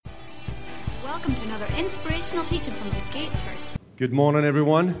Welcome to another inspirational teaching from the Gate Church. Good morning,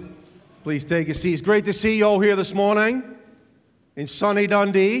 everyone. Please take a seat. It's great to see you all here this morning in sunny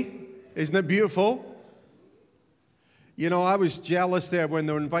Dundee. Isn't it beautiful? You know, I was jealous there when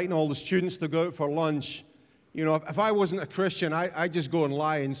they were inviting all the students to go out for lunch. You know, if I wasn't a Christian, I'd just go and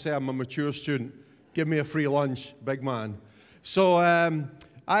lie and say I'm a mature student. Give me a free lunch, big man. So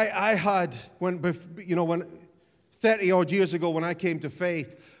I had, when 30-odd years ago when I came to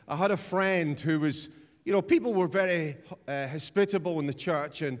faith, I had a friend who was, you know, people were very hospitable in the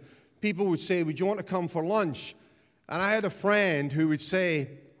church, and people would say, would you want to come for lunch? And I had a friend who would say,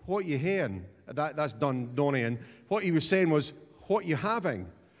 what you hearing? That's Dundonian. What he was saying was, what you having?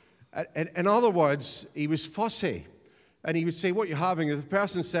 In other words, he was fussy. And he would say, what you having? If the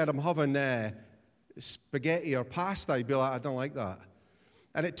person said, I'm having spaghetti or pasta, he'd be like, I don't like that.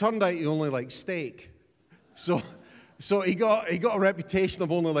 And it turned out he only liked steak. So he got a reputation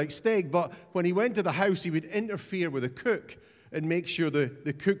of only like steak, but when he went to the house, he would interfere with the cook and make sure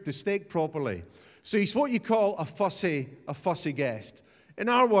they cooked the steak properly. So he's what you call a fussy guest. In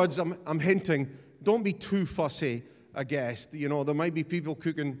our words, I'm hinting, don't be too fussy a guest. You know, there might be people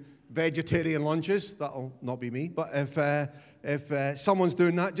cooking vegetarian lunches. That'll not be me. But if someone's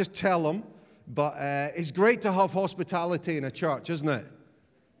doing that, just tell them. But it's great to have hospitality in a church, isn't it?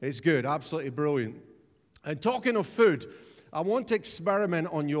 It's good, absolutely brilliant. And talking of food, I want to experiment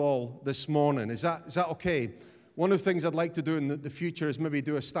on you all this morning. Is that okay? One of the things I'd like to do in the future is maybe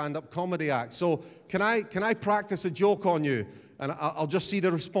do a stand-up comedy act. So can I practice a joke on you? And I'll just see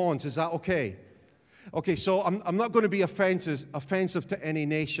the response. Is that okay? Okay, so I'm not going to be offensive to any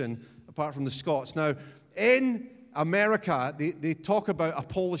nation apart from the Scots. Now, in America, they talk about a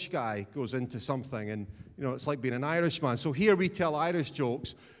Polish guy goes into something, and you know it's like being an Irishman. So here we tell Irish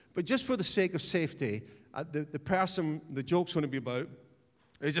jokes, but just for the sake of safety, the person the joke's going to be about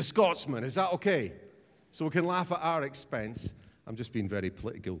is a Scotsman. Is that okay? So we can laugh at our expense. I'm just being very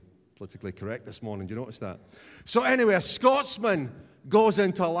politically correct this morning. Do you notice that? So anyway, a Scotsman goes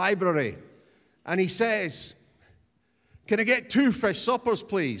into a library and he says, can I get 2 fish suppers,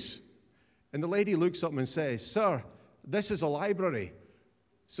 please? And the lady looks up and says, sir, this is a library.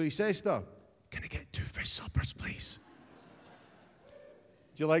 So he says to her, can I get 2 fish suppers, please?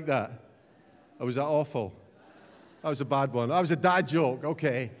 Do you like that? Or was that awful? That was a bad one. That was a dad joke.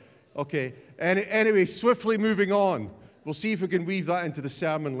 Okay. Anyway, swiftly moving on. We'll see if we can weave that into the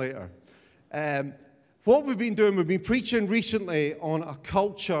sermon later. What we've been doing, we've been preaching recently on a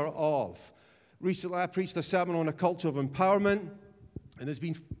culture of. Recently, I preached a sermon on a culture of empowerment, and there's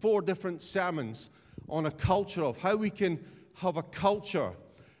been 4 different sermons on a culture of how we can have a culture.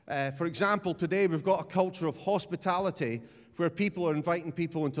 For example, today we've got a culture of hospitality where people are inviting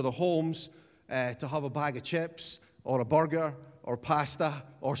people into their homes to have a bag of chips or a burger or pasta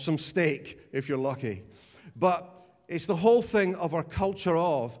or some steak if you're lucky. But it's the whole thing of our culture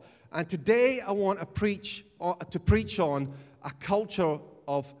of. And today I want to preach on a culture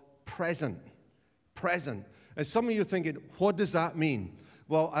of present. Present. And some of you are thinking, what does that mean?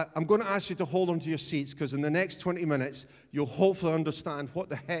 Well, I'm going to ask you to hold on to your seats because in the next 20 minutes, you'll hopefully understand what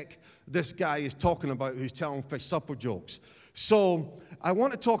the heck this guy is talking about who's telling fish supper jokes. So I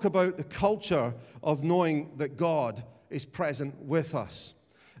want to talk about the culture of knowing that God is present with us.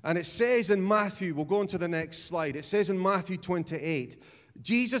 And it says in Matthew, we'll go on to the next slide. It says in Matthew 28,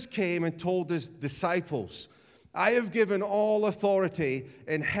 Jesus came and told his disciples, I have given all authority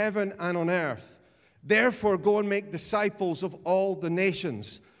in heaven and on earth. Therefore, go and make disciples of all the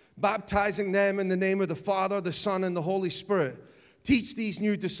nations, baptizing them in the name of the Father, the Son, and the Holy Spirit. Teach these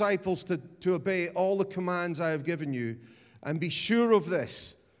new disciples to obey all the commands I have given you. And be sure of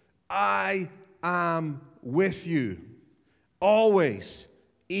this, I am with you, always,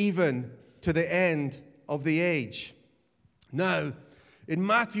 even to the end of the age. Now, in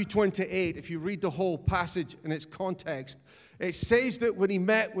Matthew 28, if you read the whole passage in its context, it says that when he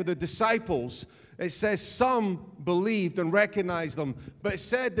met with the disciples, it says some believed and recognized them, but it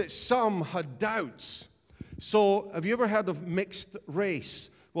said that some had doubts. So, have you ever heard of mixed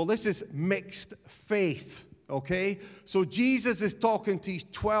race? Well, this is mixed faith. Okay, so Jesus is talking to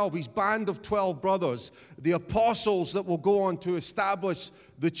his band of 12 brothers, the apostles that will go on to establish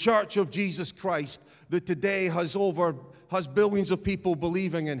the church of Jesus Christ that today has billions of people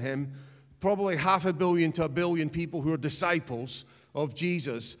believing in him, probably 500 million to 1 billion people who are disciples of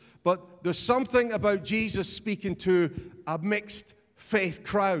Jesus. But there's something about Jesus speaking to a mixed faith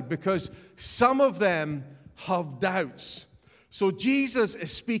crowd because some of them have doubts. So Jesus is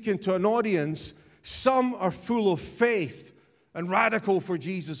speaking to an audience. Some are full of faith and radical for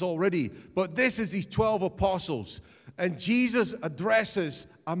Jesus already. But this is these 12 apostles. And Jesus addresses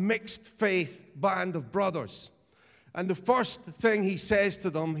a mixed faith band of brothers. And the first thing he says to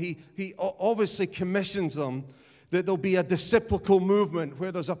them, he obviously commissions them that there'll be a disciplical movement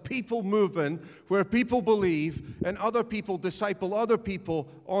where there's a people movement where people believe and other people disciple other people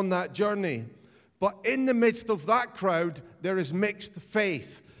on that journey. But in the midst of that crowd, there is mixed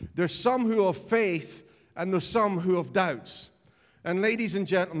faith. There's some who have faith and there's some who have doubts. And ladies and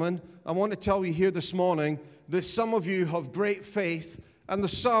gentlemen, I want to tell you here this morning that some of you have great faith and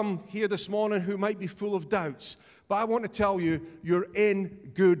there's some here this morning who might be full of doubts. But I want to tell you, you're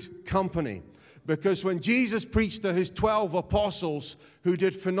in good company. Because when Jesus preached to his 12 apostles who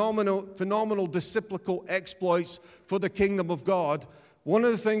did phenomenal disciplical exploits for the kingdom of God, one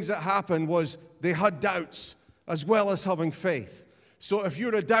of the things that happened was they had doubts as well as having faith. So if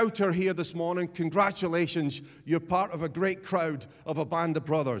you're a doubter here this morning, congratulations, you're part of a great crowd of a band of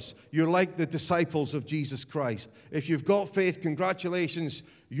brothers. You're like the disciples of Jesus Christ. If you've got faith, congratulations,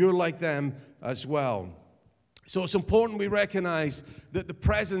 you're like them as well. So it's important we recognize that the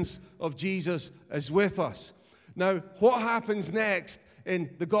presence of Jesus is with us. Now, what happens next in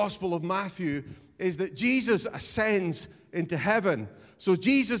the Gospel of Matthew is that Jesus ascends into heaven. So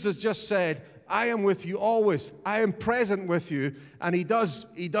Jesus has just said, I am with you always. I am present with you. And he does,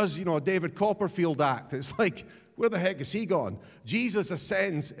 a David Copperfield act. It's like, where the heck is he gone? Jesus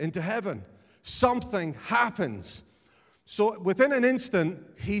ascends into heaven. Something happens. So within an instant,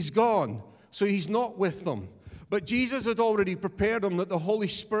 he's gone. So he's not with them. But Jesus had already prepared them that the Holy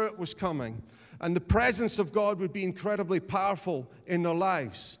Spirit was coming. And the presence of God would be incredibly powerful in their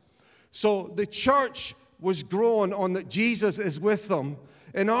lives. So the church was growing on that Jesus is with them.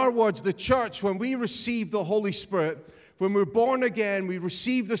 In our words, the church, when we receive the Holy Spirit, when we're born again, we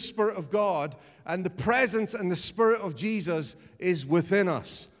receive the Spirit of God, and the presence and the Spirit of Jesus is within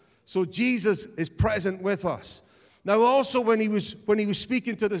us. So Jesus is present with us. Now also when he was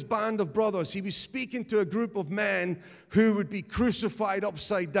speaking to this band of brothers, he was speaking to a group of men who would be crucified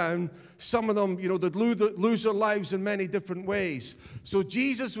upside down. Some of them, they'd lose their lives in many different ways. So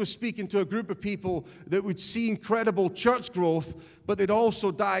Jesus was speaking to a group of people that would see incredible church growth, but they'd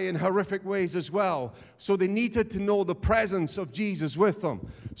also die in horrific ways as well. So they needed to know the presence of Jesus with them.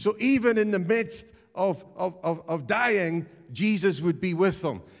 So even in the midst of dying, Jesus would be with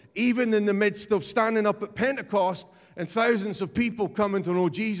them. Even in the midst of standing up at Pentecost and thousands of people coming to know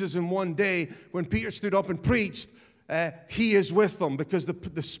Jesus in one day, when Peter stood up and preached, he is with them because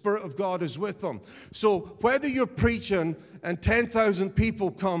the Spirit of God is with them. So whether you're preaching and 10,000 people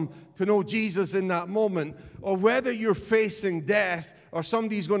come to know Jesus in that moment, or whether you're facing death, or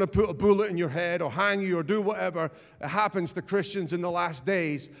somebody's going to put a bullet in your head or hang you or do whatever happens to Christians in the last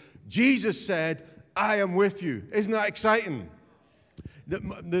days, Jesus said, I am with you. Isn't that exciting?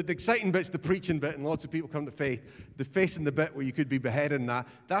 The exciting bit's the preaching bit, and lots of people come to faith. The facing the bit where you could be beheaded,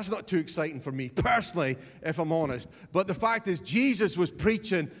 that's not too exciting for me personally, if I'm honest. But the fact is, Jesus was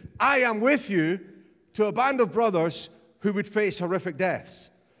preaching, I am with you, to a band of brothers who would face horrific deaths.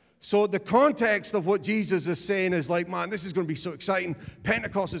 So the context of what Jesus is saying is like, man, this is going to be so exciting.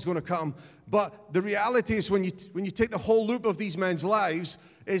 Pentecost is going to come. But the reality is when you take the whole loop of these men's lives,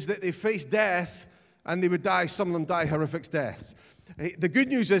 is that they face death and they would die. Some of them die horrific deaths. The good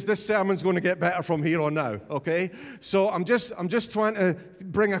news is this sermon's going to get better from here on now, okay? So I'm just trying to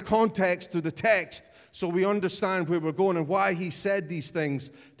bring a context to the text so we understand where we're going and why he said these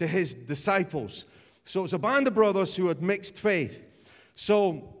things to his disciples. So it's a band of brothers who had mixed faith.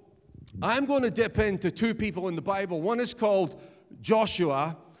 So I'm going to dip into two people in the Bible. One is called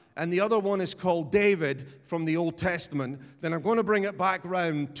Joshua, and the other one is called David from the Old Testament. Then I'm going to bring it back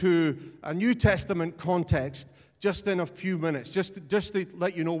around to a New Testament context just in a few minutes, just to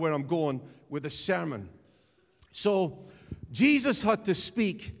let you know where I'm going with the sermon. So Jesus had to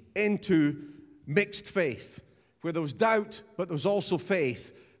speak into mixed faith, where there was doubt, but there was also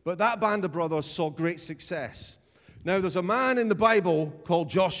faith. But that band of brothers saw great success. Now, there's a man in the Bible called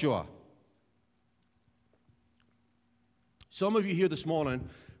Joshua. Some of you here this morning,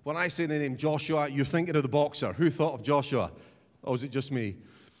 when I say the name Joshua, you're thinking of the boxer. Who thought of Joshua? Or is it just me?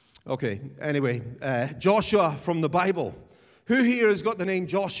 Okay, anyway, Joshua from the Bible. Who here has got the name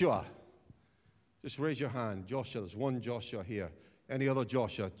Joshua? Just raise your hand. Joshua, there's one Joshua here. Any other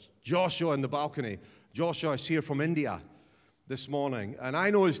Joshua? Joshua in the balcony. Joshua is here from India this morning. And I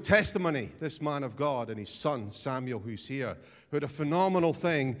know his testimony, this man of God, and his son, Samuel, who's here, who had a phenomenal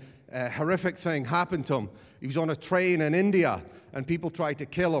thing, horrific thing happened to him. He was on a train in India, and people tried to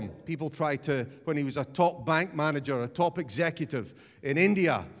kill him. People tried to, when he was a top bank manager, a top executive in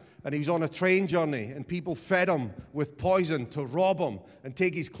India, and he was on a train journey, and people fed him with poison to rob him and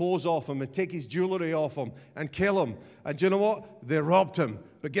take his clothes off him and take his jewelry off him and kill him. And do you know what? They robbed him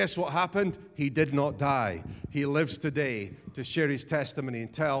But guess what happened? He did not die. He lives today to share his testimony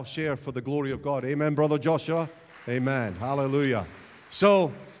and share for the glory of God. Amen, Brother Joshua? Amen. Hallelujah.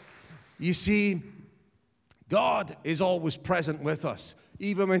 So, you see, God is always present with us.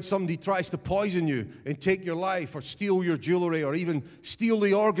 Even when somebody tries to poison you and take your life or steal your jewelry or even steal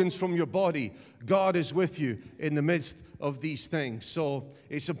the organs from your body, God is with you in the midst of these things. So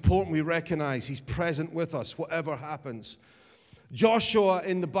it's important we recognize he's present with us, whatever happens. Joshua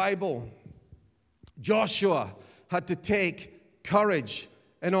in the Bible, Joshua had to take courage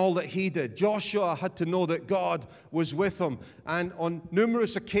in all that he did. Joshua had to know that God was with him. And on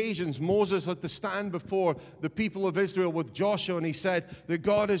numerous occasions, Moses had to stand before the people of Israel with Joshua, and he said that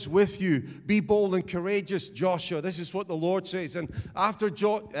God is with you. Be bold and courageous, Joshua. This is what the Lord says. And after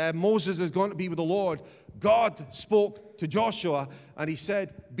Moses is going to be with the Lord, God spoke to Joshua, and he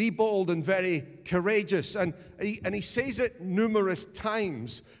said, be bold and very courageous. And he says it numerous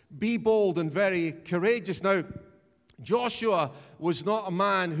times, be bold and very courageous. Now, Joshua was not a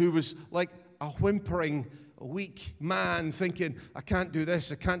man who was like a whimpering, weak man thinking, I can't do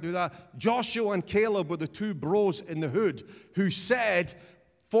this, I can't do that. Joshua and Caleb were the two bros in the hood who said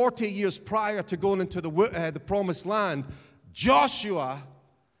 40 years prior to going into the promised land, Joshua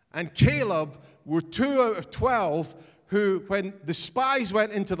and Caleb were 2 out of 12 who, when the spies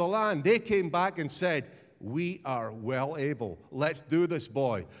went into the land, they came back and said, we are well able. Let's do this,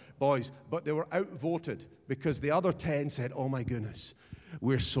 boys. But they were outvoted because the other 10 said, oh my goodness,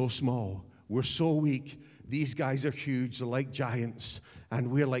 we're so small. We're so weak. These guys are huge. They're like giants.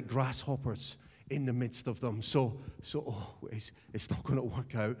 And we're like grasshoppers in the midst of them. So it's not going to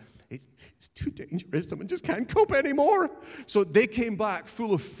work out. It's too dangerous. Someone just can't cope anymore. So they came back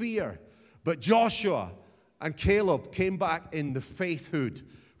full of fear. But Joshua and Caleb came back in the faithhood,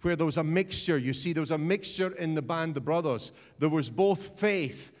 where there was a mixture. You see, there was a mixture in the band of brothers. There was both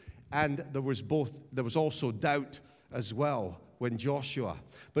faith and there was also doubt as well when Joshua.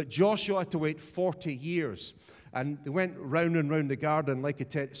 But Joshua had to wait 40 years. And they went round and round the garden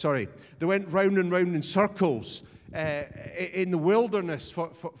they went round and round in circles in the wilderness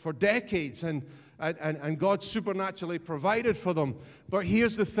for decades. And God supernaturally provided for them. But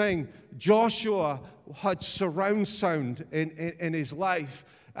here's the thing. Joshua had surround sound in his life.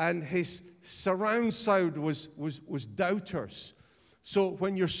 And his surround sound was doubters. So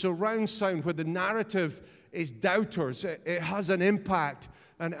when your surround sound, where the narrative is doubters, it has an impact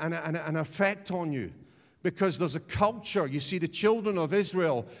and an effect on you. Because there's a culture. You see, the children of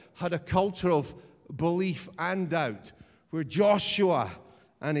Israel had a culture of belief and doubt, where Joshua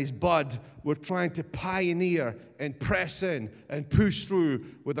and his bud were trying to pioneer and press in and push through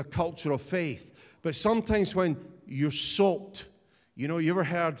with a culture of faith. But sometimes when you're soaked, you ever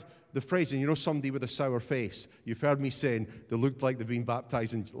heard the phrase, and somebody with a sour face, you've heard me saying they looked like they've been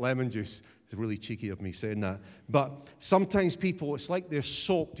baptized in lemon juice. It's really cheeky of me saying that. But sometimes people, it's like they're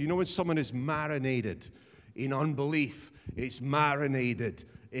soaked. When someone is marinated in unbelief, it's marinated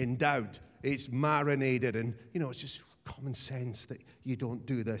in doubt, it's marinated, and it's just common sense that you don't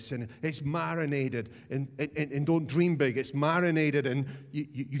do this, and it's marinated and don't dream big. It's marinated and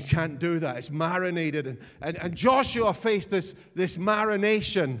you can't do that. It's marinated and Joshua faced this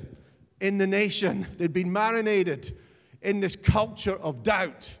marination in the nation. They'd been marinated in this culture of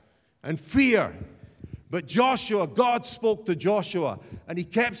doubt and fear. But God spoke to Joshua, and he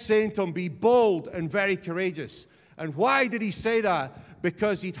kept saying to him, be bold and very courageous. And why did he say that?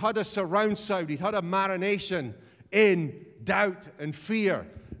 Because he'd had a surround sound, he'd had a marination in doubt and fear.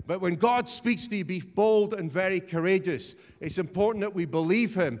 But when God speaks to you, be bold and very courageous. It's important that we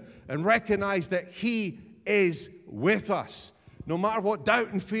believe him and recognize that he is with us. No matter what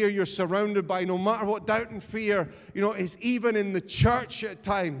doubt and fear you're surrounded by, no matter what doubt and fear, is even in the church at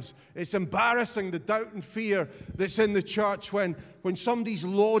times. It's embarrassing, the doubt and fear that's in the church when somebody's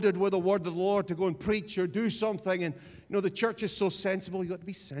loaded with the word of the Lord to go and preach or do something, and the church is so sensible. You got to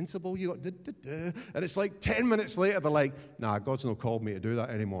be sensible. You got and it's like 10 minutes later, they're like, nah, God's not called me to do that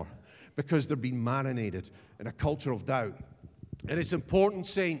anymore, because they're being marinated in a culture of doubt. And it's important,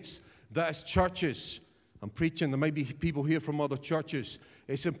 saints, that as churches, I'm preaching, there might be people here from other churches.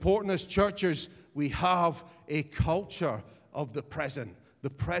 It's important as churches we have a culture of the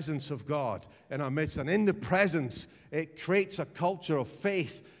presence of God in our midst. And in the presence, it creates a culture of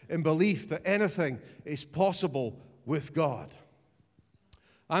faith and belief that anything is possible with God.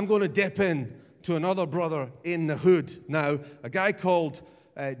 I'm going to dip in to another brother in the hood now, a guy called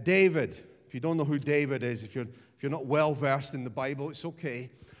David. If you don't know who David is, if you're not well versed in the Bible, it's okay.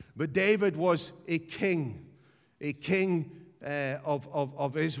 But David was a king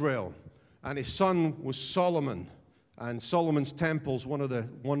of Israel, and his son was Solomon. And Solomon's temple is one of the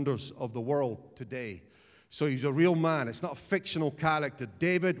wonders of the world today. So he's a real man. It's not a fictional character.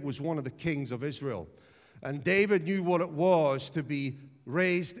 David was one of the kings of Israel. And David knew what it was to be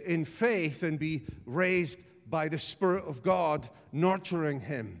raised in faith and be raised by the Spirit of God nurturing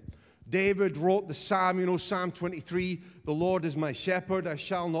him. David wrote the psalm, you know, Psalm 23, the Lord is my shepherd, I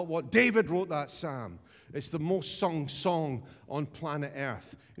shall not want. David wrote that psalm. It's the most sung song on planet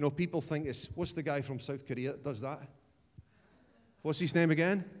Earth. You know, people think it's, what's the guy from South Korea that does that? What's his name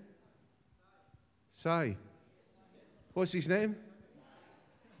again? Psy. What's his name?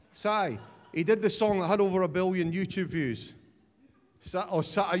 Psy. He did the song that had over 1 billion YouTube views.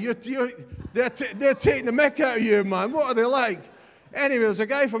 They're taking the mick out of you, man. What are they like? Anyway, there's a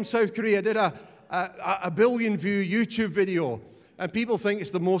guy from South Korea did a 1 billion view YouTube video, and people think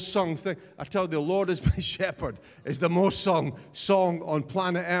it's the most sung thing. I tell you, the Lord is my shepherd is the most sung song on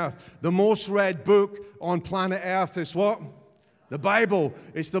planet Earth. The most read book on planet Earth is what? The Bible.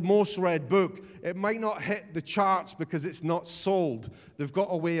 It's the most read book. It might not hit the charts because it's not sold. They've got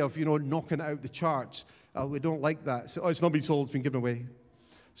a way of, you know, knocking it out the charts. We don't like that. So, it's not been sold, it's been given away.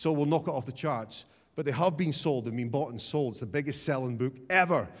 So we'll knock it off the charts. But they have been sold and been bought and sold. It's the biggest selling book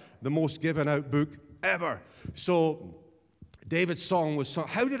ever. The most given out book ever. So David's song was sung.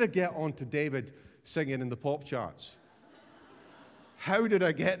 How did I get onto David singing in the pop charts? How did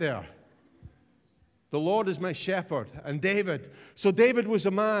I get there? The Lord is my shepherd. And David. So David was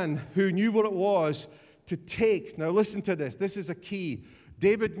a man who knew what it was to take. Now listen to this. This is a key.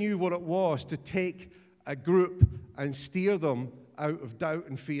 David knew what it was to take a group and steer them out of doubt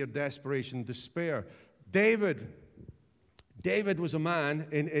and fear, desperation, despair. David was a man,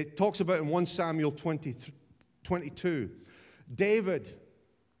 and it talks about in 1 Samuel 22. David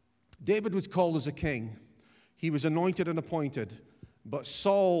was called as a king. He was anointed and appointed, but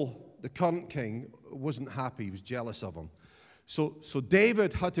Saul, the current king, wasn't happy. He was jealous of him. So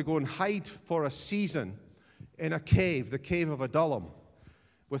David had to go and hide for a season in a cave, the cave of Adullam,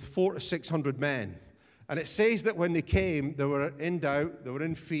 with 400 to 600 men. And it says that when they came, they were in doubt, they were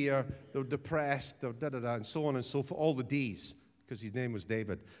in fear, they were depressed, they were da-da-da, and so on and so forth, all the D's, because his name was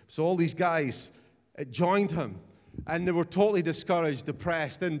David. So all these guys joined him, and they were totally discouraged,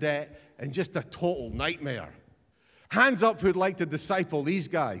 depressed, in debt, and just a total nightmare. Hands up who'd like to disciple these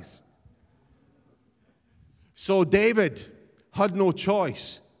guys. So David had no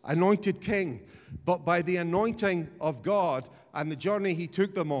choice, anointed king, but by the anointing of God and the journey he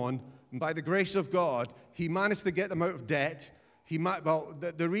took them on, and by the grace of God, he managed to get them out of debt.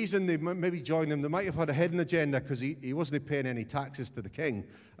 The reason they maybe joined him, they might have had a hidden agenda because he wasn't paying any taxes to the king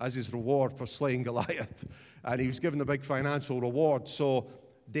as his reward for slaying Goliath. And he was given a big financial reward. So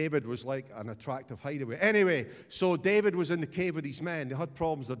David was like an attractive hideaway. Anyway, so David was in the cave with these men. They had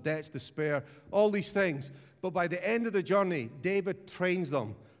problems, their debts, despair, all these things. But by the end of the journey, David trains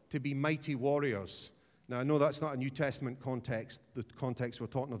them to be mighty warriors. Now, I know that's not a New Testament context, the context we're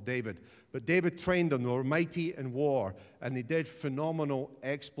talking of David. But David trained them. They were mighty in war, and they did phenomenal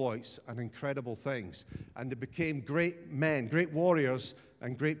exploits and incredible things. And they became great men, great warriors,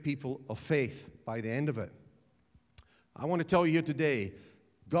 and great people of faith by the end of it. I want to tell you here today,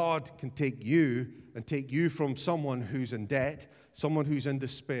 God can take you and take you from someone who's in debt, someone who's in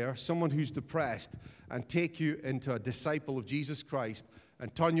despair, someone who's depressed, and take you into a disciple of Jesus Christ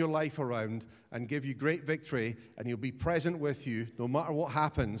and turn your life around and give you great victory, and he'll be present with you no matter what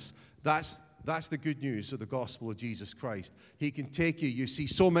happens. That's the good news of the gospel of Jesus Christ. He can take you. You see,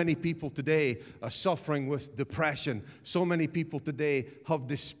 so many people today are suffering with depression. So many people today have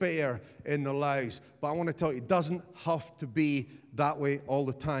despair in their lives. But I want to tell you, it doesn't have to be that way all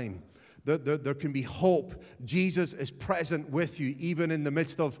the time. There can be hope. Jesus is present with you even in the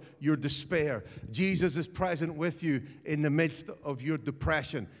midst of your despair. Jesus is present with you in the midst of your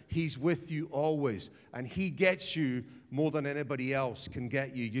depression. He's with you always, and he gets you more than anybody else can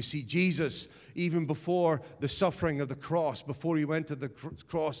get you. You see, Jesus, even before the suffering of the cross, before he went to the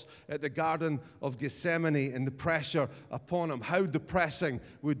cross at the Garden of Gethsemane and the pressure upon him, how depressing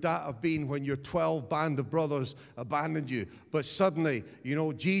would that have been when your 12 band of brothers abandoned you? But suddenly, you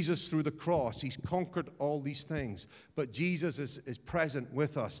know, Jesus through the cross, he's conquered all these things. But Jesus is present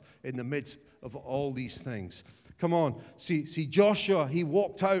with us in the midst of all these things. Come on. See, Joshua, he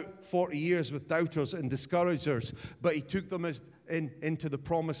walked out 40 years with doubters and discouragers, but he took them into the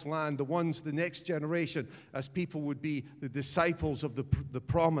promised land, the next generation, as people would be the disciples of the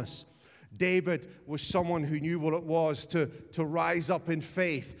promise. David was someone who knew what it was to rise up in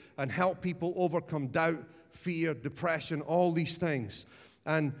faith and help people overcome doubt, fear, depression, all these things.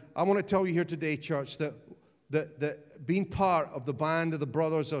 And I want to tell you here today, church, that that being part of the band of the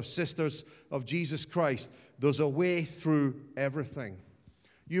brothers or sisters of Jesus Christ, there's a way through everything.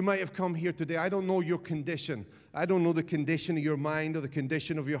 You might have come here today. I don't know your condition. I don't know the condition of your mind or the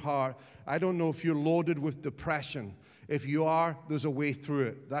condition of your heart. I don't know if you're loaded with depression. If you are, there's a way through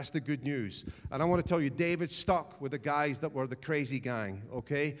it. That's the good news. And I want to tell you, David stuck with the guys that were the crazy gang,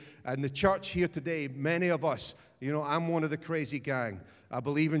 okay? And the church here today, many of us, I'm one of the crazy gang. I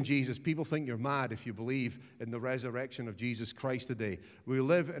believe in Jesus. People think you're mad if you believe in the resurrection of Jesus Christ today. We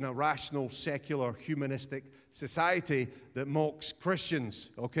live in a rational, secular, humanistic society that mocks Christians,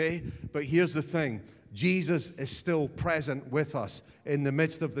 okay? But here's the thing. Jesus is still present with us in the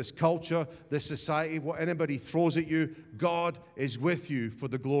midst of this culture, this society. What anybody throws at you, God is with you for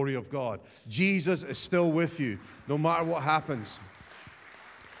the glory of God. Jesus is still with you, no matter what happens.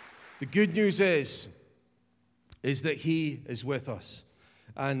 The good news is that He is with us.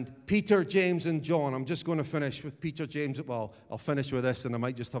 And Peter, James, and John, I'm just going to finish with Peter, James. Well, I'll finish with this, and I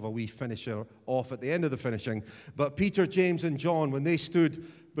might just have a wee finisher off at the end of the finishing. But Peter, James, and John, when they stood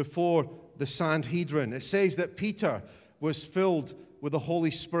before the Sanhedrin, it says that Peter was filled with the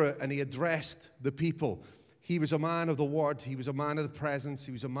Holy Spirit, and he addressed the people. He was a man of the Word. He was a man of the presence.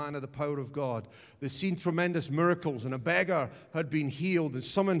 He was a man of the power of God. They'd seen tremendous miracles, and a beggar had been healed, and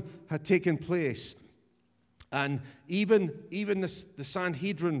something had taken place. And even the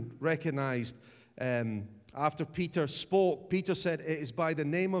Sanhedrin recognized, after Peter spoke, Peter said, "It is by the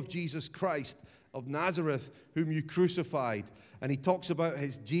name of Jesus Christ of Nazareth whom you crucified." And he talks about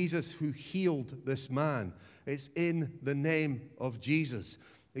his Jesus who healed this man. It's in the name of Jesus.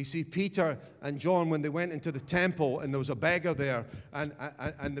 You see, Peter and John, when they went into the temple and there was a beggar there, and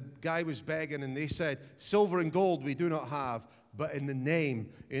the guy was begging, and they said, "Silver and gold we do not have, but in the name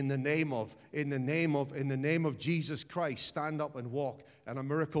of Jesus Christ, stand up and walk." And a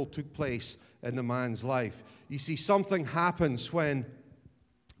miracle took place in the man's life. You see, something happens when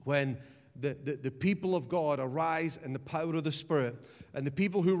the people of God arise in the power of the Spirit. And the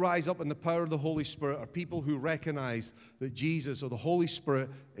people who rise up in the power of the Holy Spirit are people who recognize that Jesus or the Holy Spirit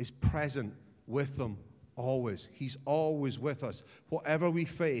is present with them always. He's always with us. Whatever we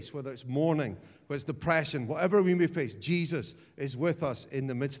face, whether it's mourning, whether it's depression, whatever we may face, Jesus is with us in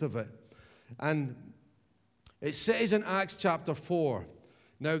the midst of it. And it says in Acts chapter 4,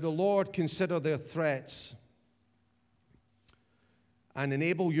 "Now the Lord consider their threats and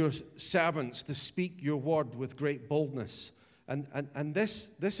enable your servants to speak your word with great boldness." And this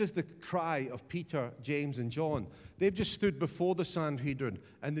is the cry of Peter, James, and John. They've just stood before the Sanhedrin,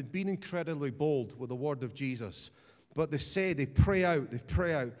 and they've been incredibly bold with the word of Jesus. But they pray out.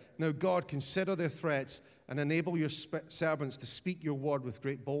 "Now, God, consider their threats and enable your servants to speak your word with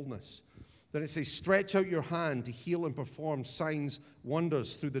great boldness." Then it says, "Stretch out your hand to heal and perform signs,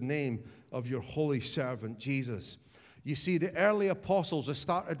 wonders through the name of your holy servant, Jesus." You see, the early apostles, it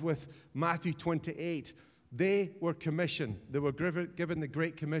started with Matthew 28. They were commissioned. They were given the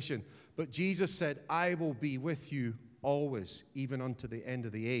Great Commission. But Jesus said, "I will be with you always, even unto the end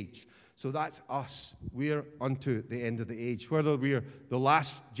of the age." So that's us. We're unto the end of the age. Whether we're the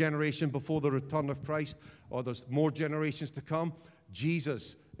last generation before the return of Christ or there's more generations to come,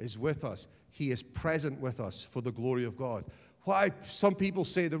 Jesus is with us. He is present with us for the glory of God. Why some people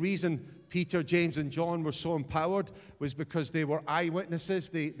say the reason Peter, James, and John were so empowered was because they were eyewitnesses.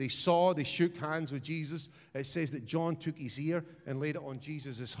 They shook hands with Jesus. It says that John took his ear and laid it on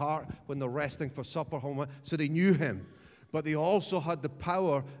Jesus' heart when they're resting for supper home. So they knew him. But they also had the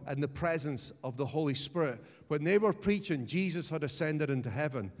power and the presence of the Holy Spirit. When they were preaching, Jesus had ascended into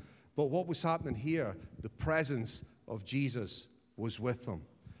heaven. But what was happening here? The presence of Jesus was with them.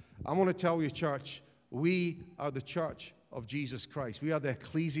 I want to tell you, church, we are the church of Jesus Christ. We are the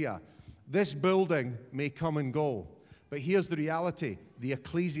ecclesia. This building may come and go, but here's the reality. The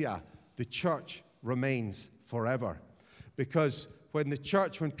ecclesia, the church, remains forever. Because when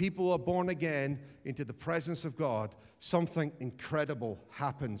people are born again into the presence of God, something incredible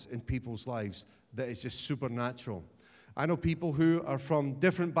happens in people's lives that is just supernatural. I know people who are from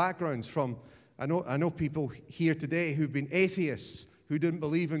different backgrounds. I know people here today who've been atheists, who didn't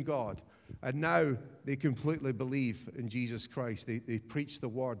believe in God. And now they completely believe in Jesus Christ. They preach the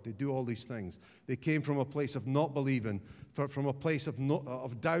word. They do all these things. They came from a place of not believing, from a place of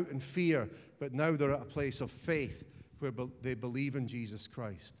doubt and fear, but now they're at a place of faith where they believe in Jesus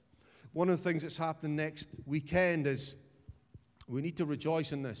Christ. One of the things that's happening next weekend is we need to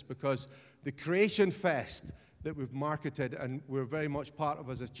rejoice in this, because the Creation Fest that we've marketed and we're very much part of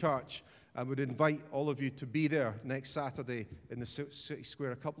as a church, I would invite all of you to be there next Saturday in the City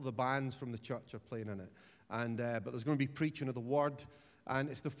Square. A couple of the bands from the church are playing in it. But there's going to be preaching of the Word. And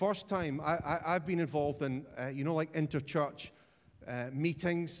it's the first time I've been involved in, like interchurch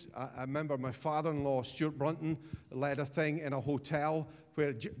meetings. I remember my father-in-law, Stuart Brunton, led a thing in a hotel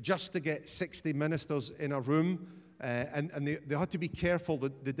where just to get 60 ministers in a room, and they had to be careful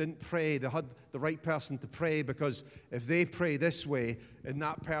that they didn't pray. They had the right person to pray, because if they pray this way, and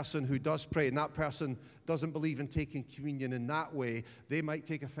that person who does pray, and that person doesn't believe in taking communion in that way, they might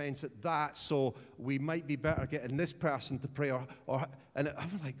take offense at that, so we might be better getting this person to pray. And I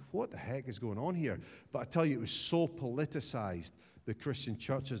was like, what the heck is going on here? But I tell you, it was so politicized. The Christian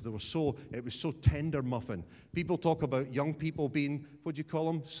churches, it was so tender muffin. People talk about young people being, what do you call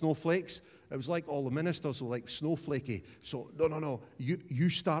them, snowflakes? It was like all the ministers were like snowflakey. So, no, you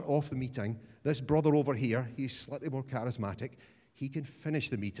start off the meeting. This brother over here, he's slightly more charismatic. He can finish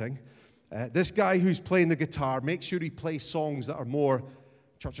the meeting. This guy who's playing the guitar, make sure he plays songs that are more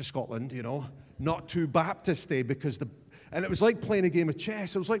Church of Scotland, not too Baptist-y, and it was like playing a game of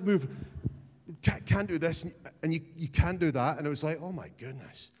chess. It was like can't do this, and you can't do that. And it was like, oh my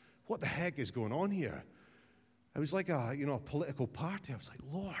goodness, what the heck is going on here? It was like a political party. I was like,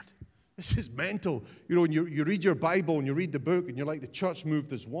 Lord, this is mental. When you read your Bible and you read the book, and you're like, the church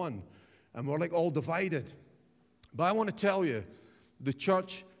moved as one, and we're like all divided. But I want to tell you, the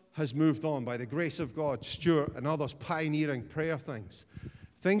church has moved on by the grace of God. Stuart and others pioneering prayer things.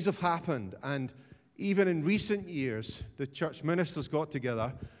 Things have happened, and even in recent years, the church ministers got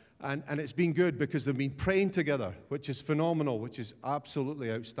together. And it's been good because they've been praying together, which is phenomenal, which is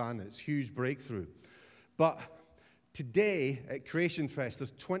absolutely outstanding. It's a huge breakthrough. But today at Creation Fest,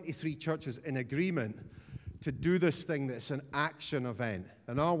 there's 23 churches in agreement to do this thing that's an action event.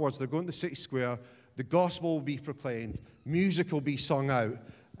 In other words, they're going to City Square, the gospel will be proclaimed, music will be sung out,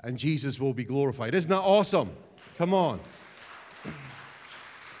 and Jesus will be glorified. Isn't that awesome? Come on.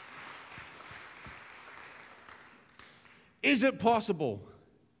 Is it possible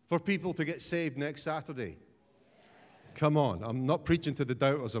for people to get saved next Saturday? Come on, I'm not preaching to the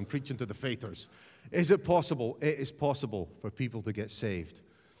doubters, I'm preaching to the faithers. Is it possible? It is possible for people to get saved.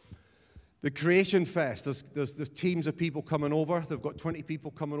 The Creation Fest, there's teams of people coming over. They've got 20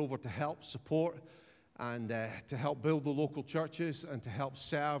 people coming over to help support and to help build the local churches and to help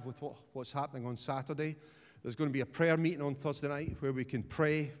serve with what's happening on Saturday. There's going to be a prayer meeting on Thursday night where we can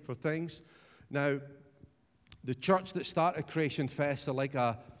pray for things. Now, the church that started Creation Fest are like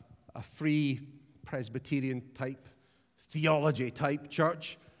a free Presbyterian type, theology type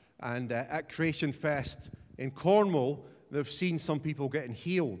church. And at Creation Fest in Cornwall, they've seen some people getting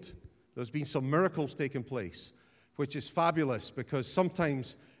healed. There's been some miracles taking place, which is fabulous, because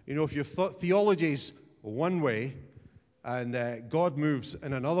sometimes, if your theology is one way and God moves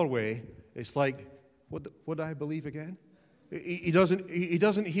in another way, it's like, what do I believe again? He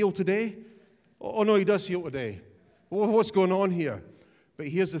doesn't heal today? Oh no, he does heal today. What's going on here? But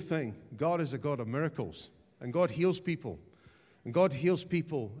here's the thing. God is a God of miracles, and God heals people. And God heals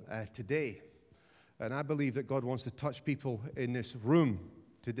people today. And I believe that God wants to touch people in this room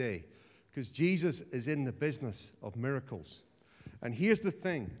today, because Jesus is in the business of miracles. And here's the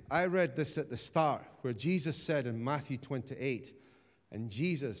thing. I read this at the start, where Jesus said in Matthew 28, and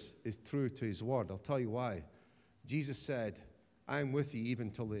Jesus is true to his word. I'll tell you why. Jesus said, I am with you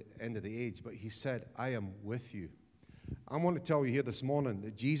even till the end of the age. But he said, I am with you. I want to tell you here this morning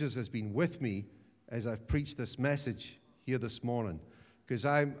that Jesus has been with me as I've preached this message here this morning. Because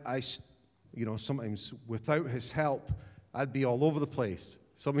sometimes without his help, I'd be all over the place.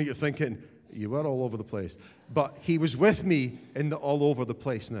 Some of you are thinking, you were all over the place. But he was with me in the all over the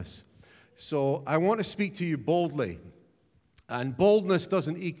placeness. So I want to speak to you boldly. And boldness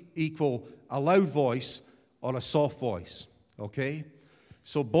doesn't equal a loud voice or a soft voice. Okay?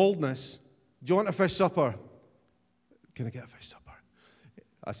 So boldness. Do you want a fish supper? Can I get a fish supper?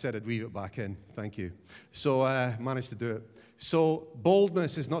 I said I'd weave it back in. Thank you. So I managed to do it. So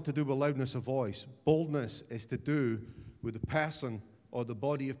boldness is not to do with loudness of voice. Boldness is to do with the person or the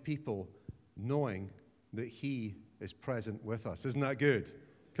body of people knowing that he is present with us. Isn't that good?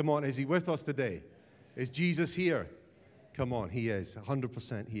 Come on, is he with us today? Is Jesus here? Come on, he is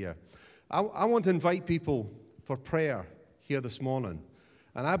 100% here. I want to invite people for prayer here this morning.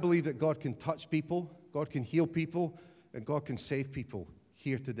 And I believe that God can touch people, God can heal people, and God can save people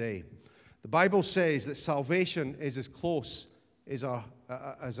here today. The Bible says that salvation is as close as our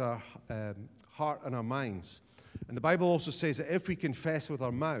heart and our minds. And the Bible also says that if we confess with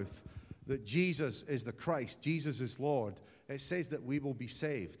our mouth that Jesus is the Christ, Jesus is Lord, it says that we will be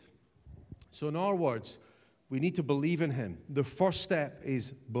saved. So in our words, we need to believe in him. The first step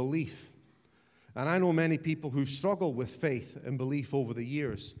is belief. And I know many people who struggle with faith and belief over the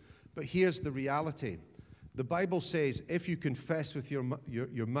years. But here's the reality. The Bible says if you confess with your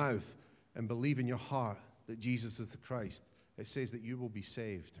mouth and believe in your heart that Jesus is the Christ, it says that you will be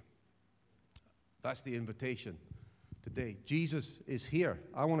saved. That's the invitation today. Jesus is here.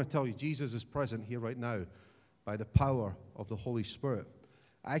 I want to tell you, Jesus is present here right now by the power of the Holy Spirit.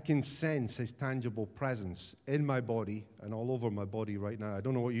 I can sense his tangible presence in my body and all over my body right now. I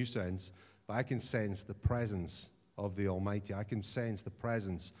don't know what you sense, but I can sense the presence of the Almighty. I can sense the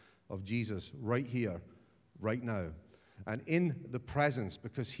presence of Jesus right here, right now. And in the presence,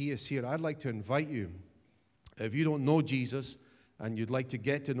 because he is here, I'd like to invite you, if you don't know Jesus and you'd like to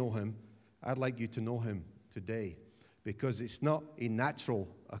get to know him, I'd like you to know him today, because it's not a natural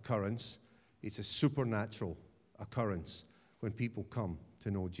occurrence, it's a supernatural occurrence when people come to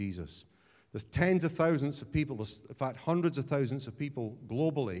know Jesus. There's tens of thousands of people, in fact hundreds of thousands of people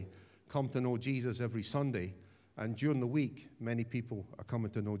globally come to know Jesus every Sunday, and during the week many people are coming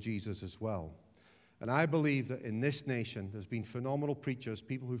to know Jesus as well. And I believe that in this nation there's been phenomenal preachers,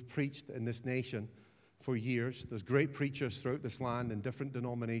 people who've preached in this nation for years. There's great preachers throughout this land in different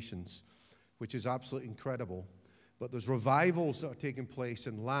denominations, which is absolutely incredible. But there's revivals that are taking place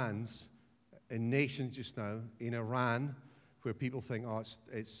in lands, in nations just now, in Iran, where people think, oh,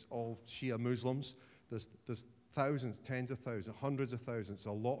 it's all Shia Muslims. There's thousands, tens of thousands, hundreds of thousands,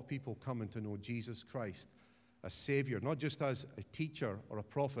 a lot of people coming to know Jesus Christ as Savior, not just as a teacher or a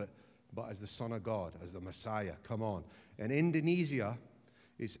prophet, but as the Son of God, as the Messiah. Come on. In Indonesia,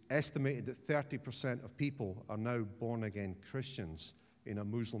 it's estimated that 30% of people are now born-again Christians in a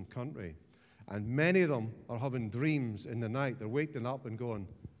Muslim country. And many of them are having dreams in the night. They're waking up and going,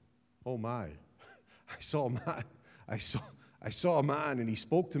 oh my, I saw a man and he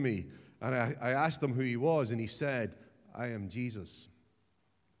spoke to me. And I asked him who he was, and he said, I am Jesus.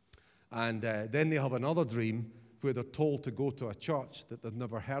 And then they have another dream where they're told to go to a church that they've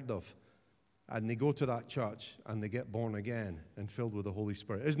never heard of. And they go to that church and they get born again and filled with the Holy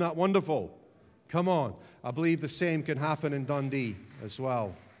Spirit. Isn't that wonderful? Come on. I believe the same can happen in Dundee as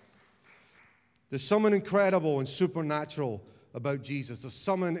well. There's something incredible and supernatural about Jesus. There's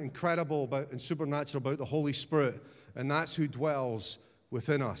something incredible and supernatural about the Holy Spirit, and that's who dwells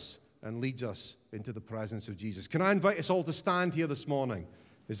within us and leads us into the presence of Jesus. Can I invite us all to stand here this morning?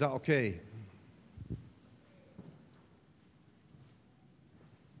 Is that okay?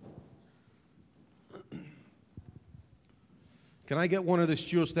 Can I get one of the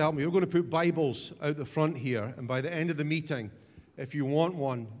stewards to help me? We're going to put Bibles out the front here, and by the end of the meeting, if you want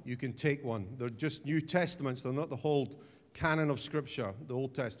one, you can take one. They're just New Testaments. They're not the whole canon of Scripture, the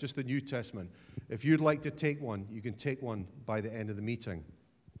Old Testament, just the New Testament. If you'd like to take one, you can take one by the end of the meeting.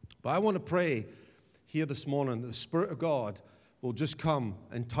 But I want to pray here this morning that the Spirit of God will just come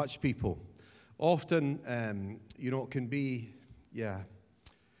and touch people. Often, it can be,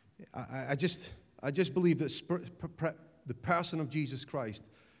 I just believe that the person of Jesus Christ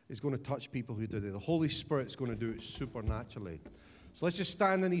is going to touch people who did it. The Holy Spirit's going to do it supernaturally. So let's just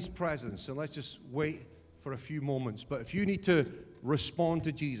stand in His presence and let's just wait for a few moments. But if you need to respond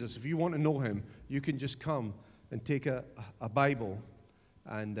to Jesus, if you want to know Him, you can just come and take a Bible.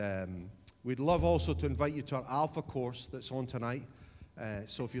 And we'd love also to invite you to our Alpha course that's on tonight.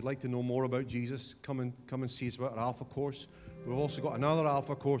 So if you'd like to know more about Jesus, come and see us about our Alpha course. We've also got another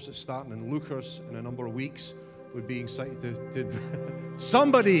Alpha course that's starting in Lucas in a number of weeks. We'd be excited to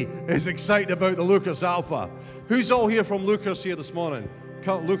somebody is excited about the Lucas Alpha. Who's all here from Lucas here this morning?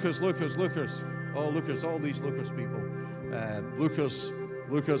 Lucas. Oh, Lucas, all these Lucas people.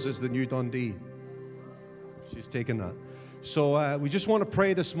 Lucas is the new Dundee. She's taken that. So we just want to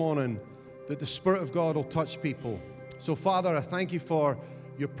pray this morning that the Spirit of God will touch people. So, Father, I thank you for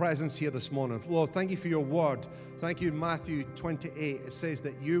your presence here this morning. Lord, thank you for your word. Thank you in Matthew 28. It says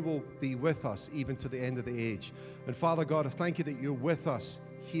that you will be with us even to the end of the age. And Father God, I thank you that you're with us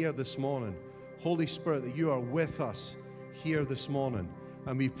here this morning. Holy Spirit, that you are with us here this morning.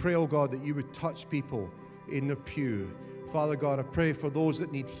 And we pray, oh God, that you would touch people in the pew. Father God, I pray for those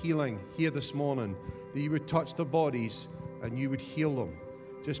that need healing here this morning, that you would touch their bodies and you would heal them.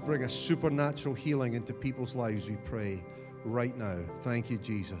 Just bring a supernatural healing into people's lives, we pray, right now. Thank you,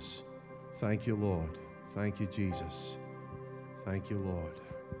 Jesus. Thank you, Lord. Thank you, Jesus. Thank you, Lord.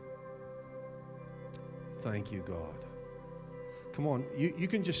 Thank you, God. Come on, you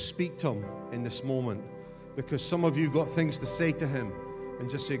can just speak to Him in this moment, because some of you have got things to say to Him, and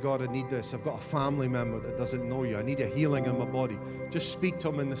just say, God, I need this. I've got a family member that doesn't know you. I need a healing in my body. Just speak to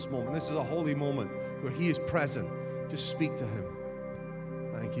Him in this moment. This is a holy moment where He is present. Just speak to Him.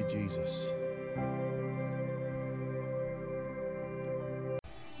 Thank you, Jesus.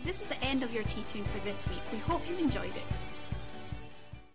 This is the end of your teaching for this week. We hope you enjoyed it.